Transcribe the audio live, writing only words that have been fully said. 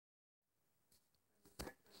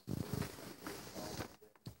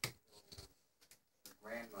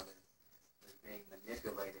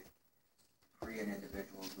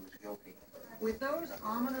With those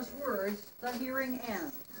ominous words, the hearing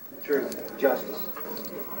ends. Truth, justice.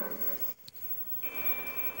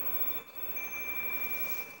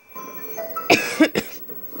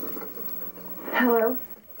 Hello?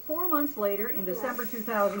 4 months later, in December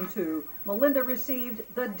 2002, Melinda received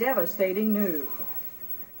the devastating news.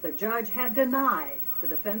 The judge had denied the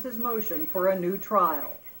defense's motion for a new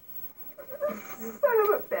trial. Son of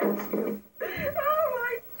a bitch. Oh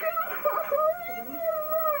my God.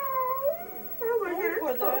 Oh my God,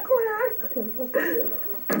 it's so clear.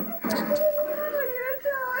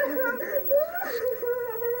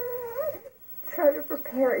 Try to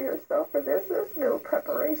prepare yourself for this. There's no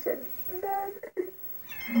preparation.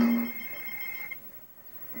 None.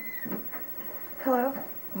 Hello?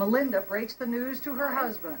 Melinda breaks the news to her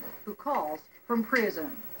husband, who calls from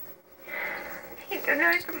prison. He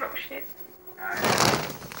denied the motion.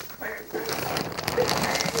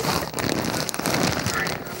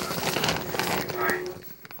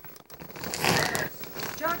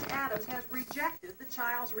 Judge Adams has rejected the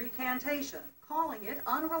child's recantation, calling it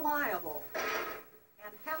unreliable.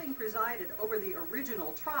 And having presided over the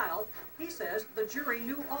original trial, he says the jury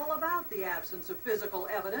knew all about the absence of physical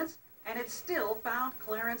evidence, and it still found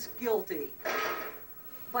Clarence guilty.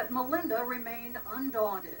 But Melinda remained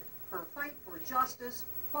undaunted, her fight for justice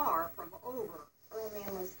far from over.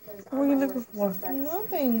 What are you looking for?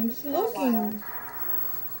 Nothing. Just looking.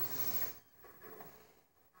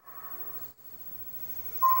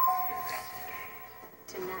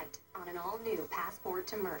 Tonight, on an all-new Passport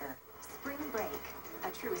to Murder, Spring Break, a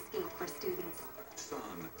true escape for students. Sun,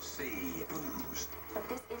 sea, booze. But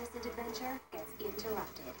this innocent adventure gets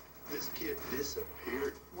interrupted This kid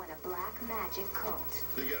disappeared. when a black magic cult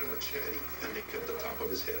They got a machete and they cut the top of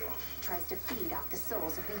his head off. tries to feed off the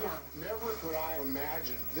souls of the young. Never could I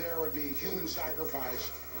imagine there would be human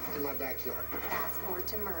sacrifice in my backyard. Passport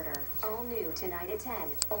to Murder, all new tonight at 10,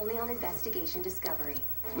 only on Investigation Discovery.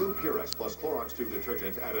 New Purex plus Clorox 2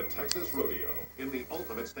 detergent at a Texas rodeo in the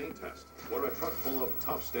ultimate stain test, where a truck full of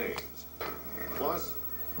tough stains, plus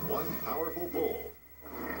one powerful bull,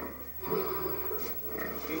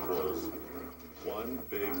 equals one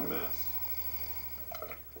big mess.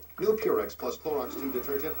 New Purex plus Clorox 2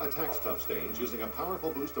 detergent attacks tough stains using a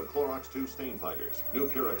powerful boost of Clorox 2 stain fighters. New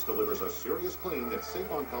Purex delivers a serious clean that's safe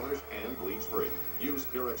on colors and bleach-free. Use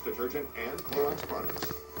Purex detergent and Clorox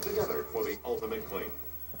products together for the ultimate clean.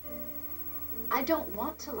 I don't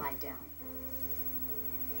want to lie down.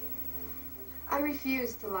 I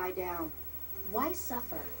refuse to lie down. Why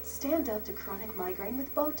suffer? Stand up to chronic migraine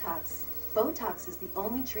with Botox. Botox is the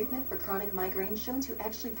only treatment for chronic migraine shown to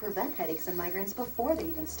actually prevent headaches and migraines before they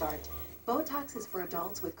even start. Botox is for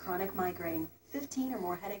adults with chronic migraine, 15 or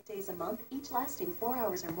more headache days a month, each lasting 4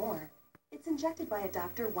 hours or more. It's injected by a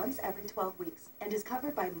doctor once every 12 weeks and is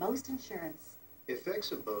covered by most insurance.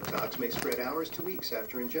 Effects of Botox may spread hours to weeks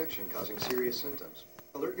after injection, causing serious symptoms.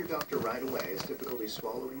 Alert your doctor right away, as difficulty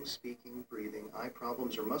swallowing, speaking, breathing, eye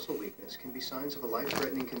problems, or muscle weakness can be signs of a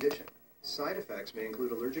life-threatening condition. Side effects may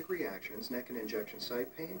include allergic reactions, neck and injection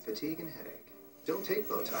site pain, fatigue, and headache. Don't take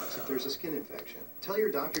Botox if there's a skin infection. Tell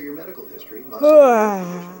your doctor your medical history, muscle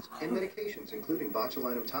conditions, and medications, including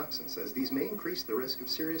botulinum toxins, as these may increase the risk of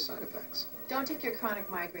serious side effects. Don't take your chronic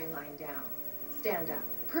migraine lying down. Stand up.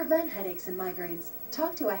 Prevent headaches and migraines.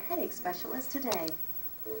 Talk to a headache specialist today.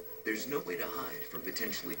 There's no way to hide from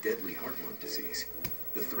potentially deadly heartworm disease.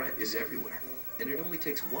 The threat is everywhere, and it only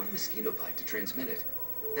takes one mosquito bite to transmit it.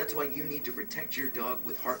 That's why you need to protect your dog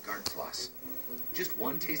with HeartGuard Plus. Just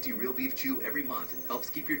one tasty real beef chew every month helps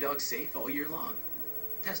keep your dog safe all year long.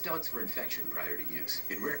 Test dogs for infection prior to use.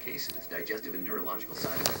 In rare cases, digestive and neurological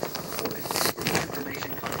side effects are reported. For more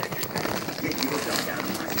information, contact your vet. Get your dog out of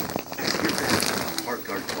hiding. Ask your vet about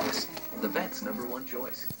HeartGuard Plus, the vet's #1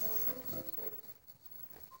 choice.